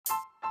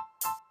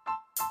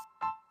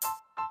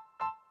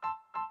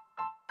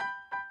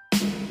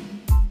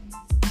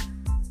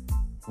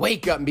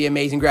Wake up and be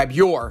amazing. Grab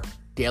your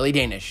Daily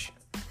Danish.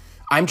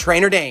 I'm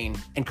Trainer Dane,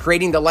 and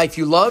creating the life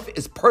you love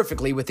is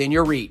perfectly within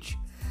your reach.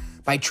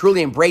 By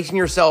truly embracing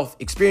yourself,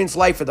 experience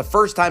life for the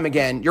first time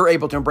again, you're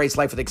able to embrace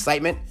life with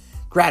excitement,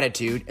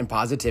 gratitude, and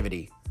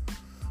positivity.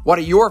 What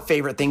are your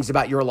favorite things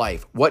about your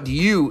life? What do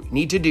you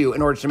need to do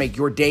in order to make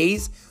your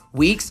days,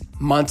 weeks,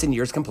 months, and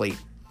years complete?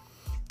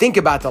 Think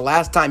about the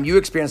last time you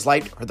experienced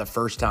life for the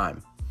first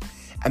time.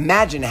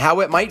 Imagine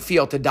how it might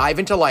feel to dive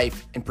into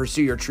life and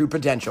pursue your true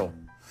potential.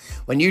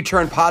 When you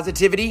turn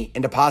positivity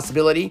into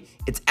possibility,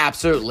 it's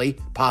absolutely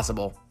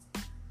possible.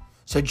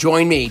 So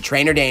join me,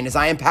 Trainer Dane, as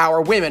I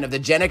empower women of the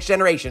Gen X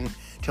generation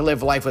to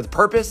live life with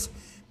purpose,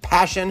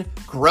 passion,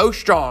 grow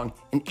strong,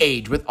 and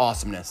age with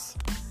awesomeness.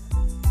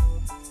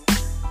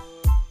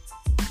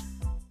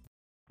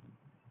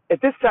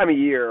 At this time of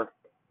year,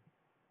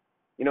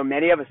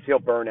 many of us feel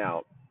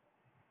burnout.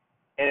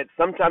 And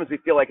sometimes we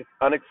feel like it's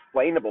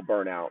unexplainable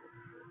burnout.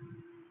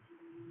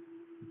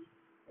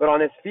 But on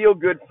this Feel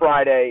Good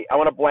Friday, I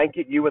want to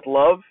blanket you with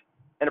love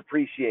and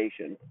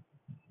appreciation.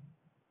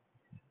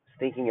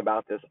 Thinking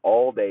about this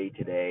all day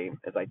today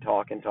as I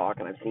talk, and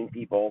I've seen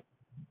people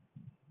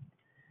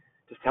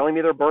just telling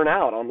me they're burnt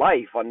out on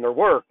life, on their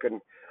work, and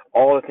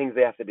all the things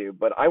they have to do.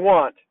 But I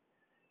want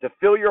to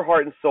fill your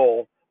heart and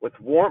soul with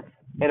warmth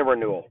and a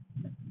renewal.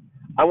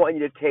 I want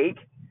you to take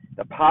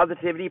the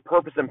positivity,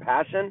 purpose, and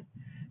passion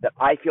that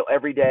I feel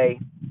every day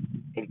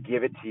and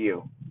give it to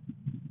you.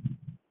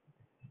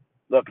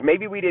 Look,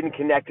 maybe we didn't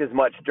connect as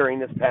much during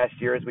this past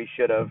year as we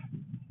should have,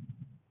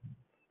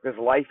 because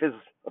life is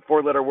a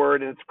four-letter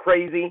word and it's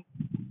crazy,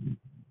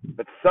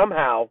 but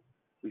somehow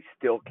we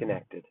still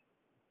connected.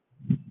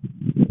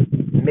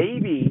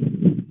 Maybe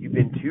you've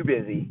been too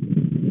busy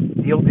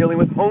dealing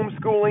with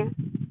homeschooling,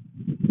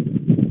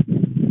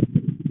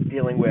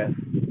 dealing with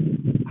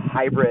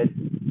hybrid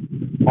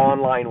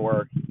online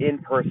work,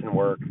 in-person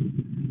work,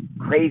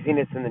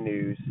 craziness in the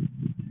news,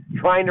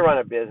 trying to run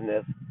a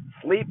business,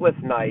 sleepless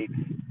nights,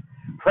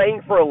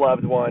 praying for a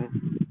loved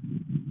one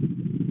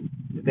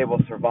that they will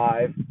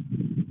survive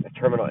a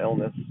terminal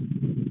illness,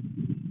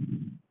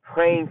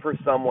 praying for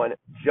someone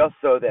just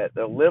so that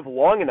they'll live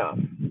long enough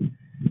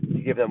to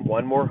give them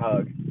one more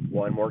hug,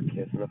 one more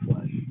kiss in the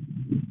flesh.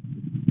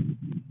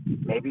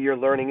 Maybe you're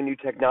learning a new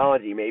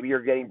technology. Maybe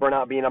you're getting burnt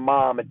out being a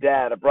mom, a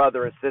dad, a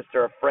brother, a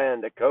sister, a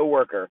friend, a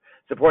coworker,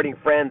 supporting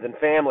friends and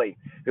family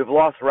who've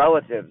lost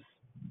relatives.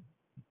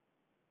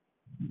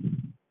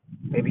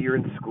 Maybe you're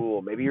in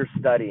school. Maybe you're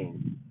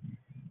studying.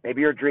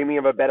 Maybe you're dreaming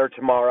of a better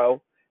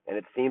tomorrow, and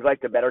it seems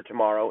like the better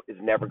tomorrow is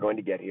never going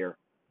to get here.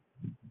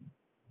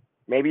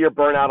 Maybe you're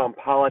burnt out on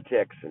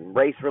politics and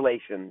race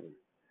relations.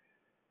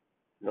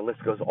 And the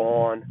list goes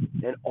on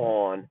and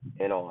on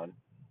and on.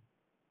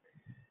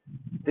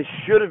 This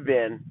should have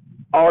been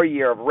our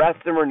year of rest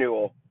and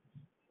renewal,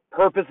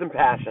 purpose and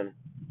passion.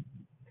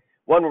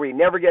 One where we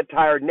never get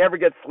tired, never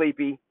get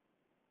sleepy.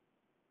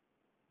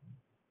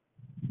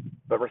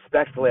 But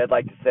respectfully, I'd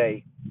like to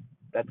say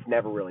that's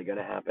never really going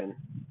to happen.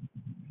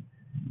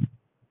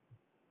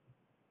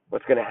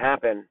 What's going to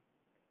happen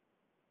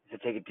is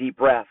to take a deep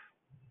breath,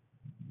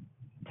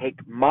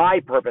 take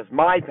my purpose,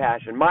 my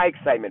passion, my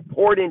excitement,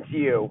 pour it into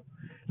you,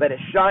 let it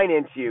shine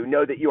into you,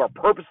 know that you are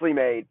purposely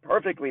made,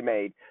 perfectly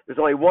made. There's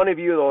only one of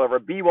you, there'll ever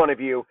be one of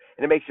you,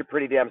 and it makes you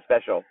pretty damn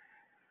special.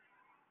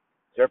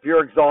 So if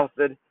you're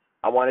exhausted,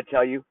 I want to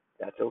tell you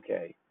that's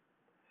okay.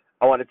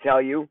 I want to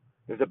tell you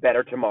there's a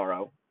better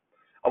tomorrow.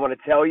 I want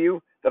to tell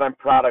you that I'm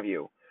proud of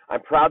you.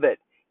 I'm proud that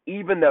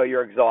even though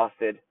you're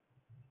exhausted,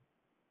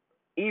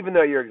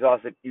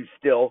 you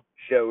still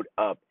showed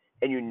up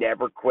and you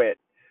never quit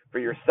for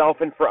yourself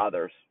and for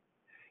others.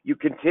 You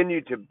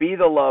continue to be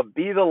the love,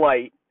 be the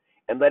light,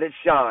 and let it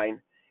shine,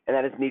 and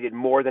that is needed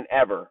more than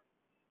ever.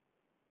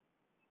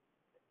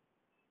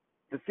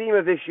 The theme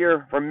of this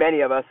year for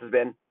many of us has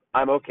been,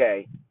 I'm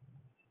okay,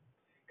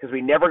 because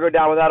we never go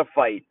down without a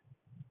fight.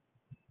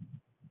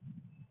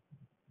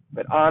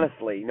 But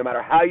honestly, no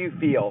matter how you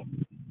feel,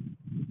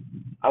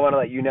 I want to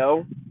let you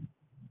know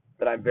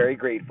that I'm very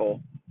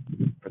grateful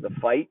for the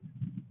fight,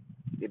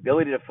 the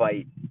ability to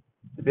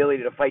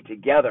fight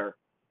together,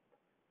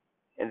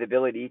 and the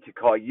ability to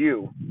call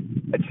you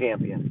a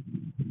champion.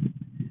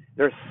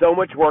 There's so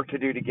much work to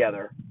do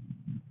together,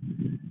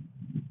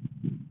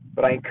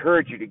 but I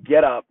encourage you to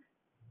get up,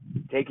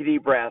 take a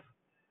deep breath,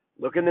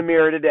 look in the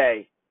mirror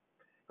today,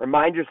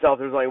 remind yourself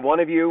there's only one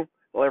of you,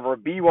 there'll ever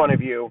be one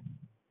of you,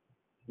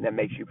 and that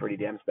makes you pretty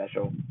damn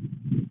special.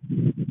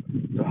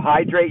 So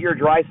hydrate your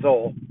dry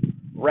soul,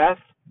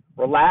 rest,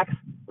 relax,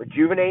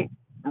 rejuvenate,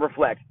 and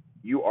reflect.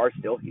 You are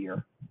still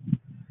here.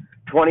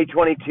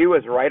 2022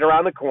 is right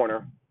around the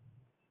corner.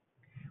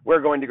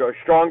 We're going to go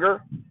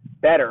stronger,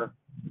 better.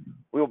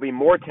 We will be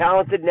more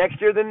talented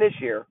next year than this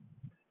year.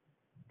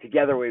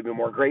 Together we'll be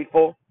more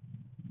grateful,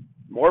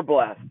 more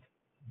blessed,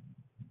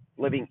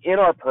 living in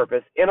our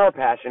purpose, in our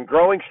passion,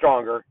 growing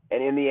stronger,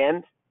 and in the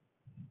end,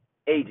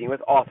 aging with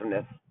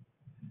awesomeness.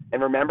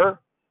 And remember,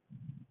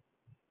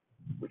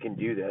 we can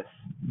do this.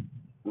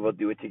 We will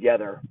do it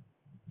together.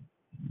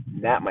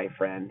 And that, my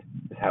friend,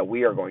 is how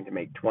we are going to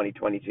make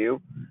 2022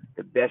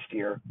 best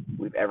year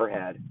we've ever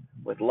had.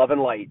 With love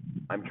and light,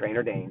 I'm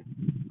Trainer Dane.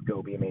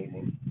 Go be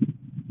amazing.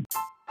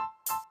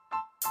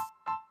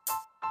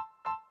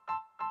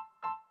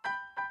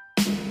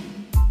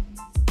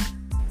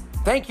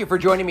 Thank you for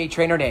joining me,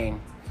 Trainer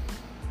Dane,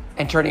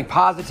 and turning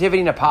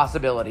positivity into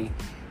possibility.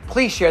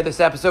 Please share this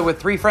episode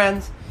with 3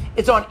 friends.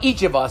 It's on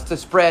each of us to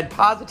spread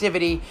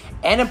positivity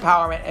and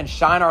empowerment and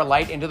shine our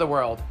light into the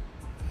world.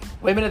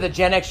 Women of the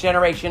Gen X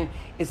generation,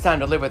 it's time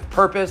to live with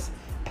purpose,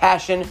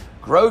 passion,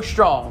 grow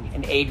strong,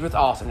 and age with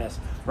awesomeness.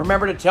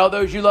 Remember to tell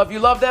those you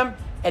love them,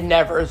 and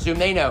never assume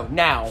they know.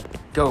 Now,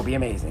 go be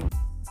amazing.